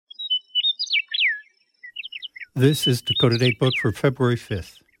This is Dakota Datebook for February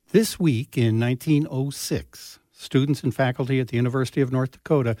 5th. This week in 1906, students and faculty at the University of North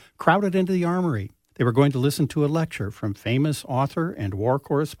Dakota crowded into the armory. They were going to listen to a lecture from famous author and war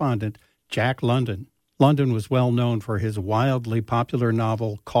correspondent Jack London. London was well known for his wildly popular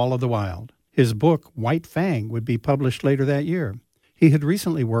novel Call of the Wild. His book, White Fang, would be published later that year. He had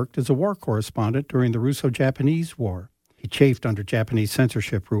recently worked as a war correspondent during the Russo-Japanese War. He chafed under Japanese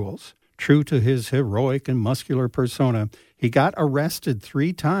censorship rules. True to his heroic and muscular persona, he got arrested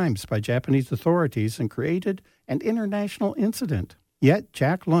 3 times by Japanese authorities and created an international incident. Yet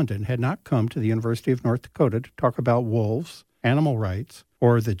Jack London had not come to the University of North Dakota to talk about wolves, animal rights,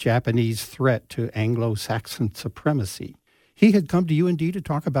 or the Japanese threat to Anglo-Saxon supremacy. He had come to UND to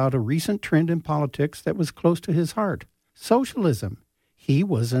talk about a recent trend in politics that was close to his heart: socialism. He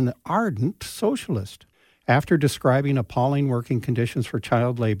was an ardent socialist. After describing appalling working conditions for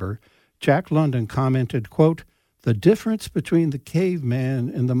child labor, Jack London commented, quote, "The difference between the caveman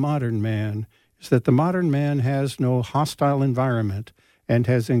and the modern man is that the modern man has no hostile environment and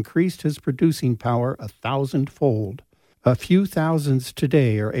has increased his producing power 1,000-fold. A few thousands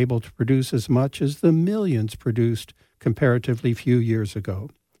today are able to produce as much as the millions produced comparatively few years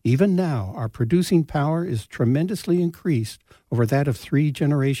ago. Even now, our producing power is tremendously increased over that of 3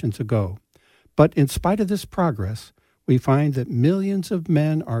 generations ago. But in spite of this progress, we find that millions of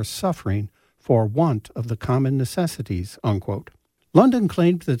men are suffering for want of the common necessities," unquote. London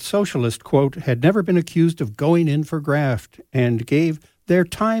claimed that socialists, quote, "had never been accused of going in for graft and gave their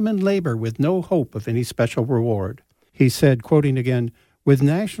time and labor with no hope of any special reward." He said, quoting again, "With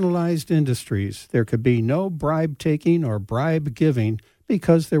nationalized industries, there could be no bribe-taking or bribe-giving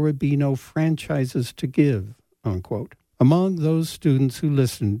because there would be no franchises to give," unquote. Among those students who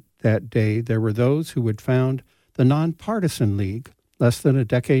listened that day, there were those who would found the Nonpartisan League less than a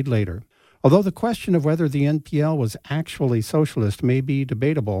decade later. Although the question of whether the NPL was actually socialist may be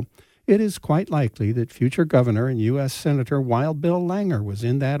debatable, it is quite likely that future Governor and U.S. Senator Wild Bill Langer was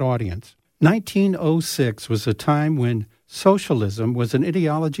in that audience. 1906 was a time when socialism was an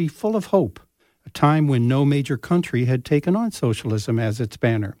ideology full of hope, a time when no major country had taken on socialism as its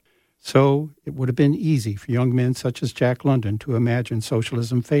banner. So it would have been easy for young men such as Jack London to imagine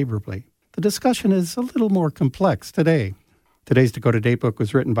socialism favorably. The discussion is a little more complex today. Today's Dakota Datebook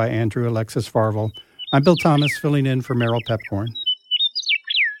was written by Andrew Alexis Farvel. I'm Bill Thomas, filling in for Merrill Pepcorn.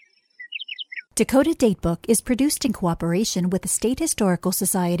 Dakota Datebook is produced in cooperation with the State Historical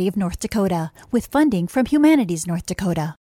Society of North Dakota, with funding from Humanities North Dakota.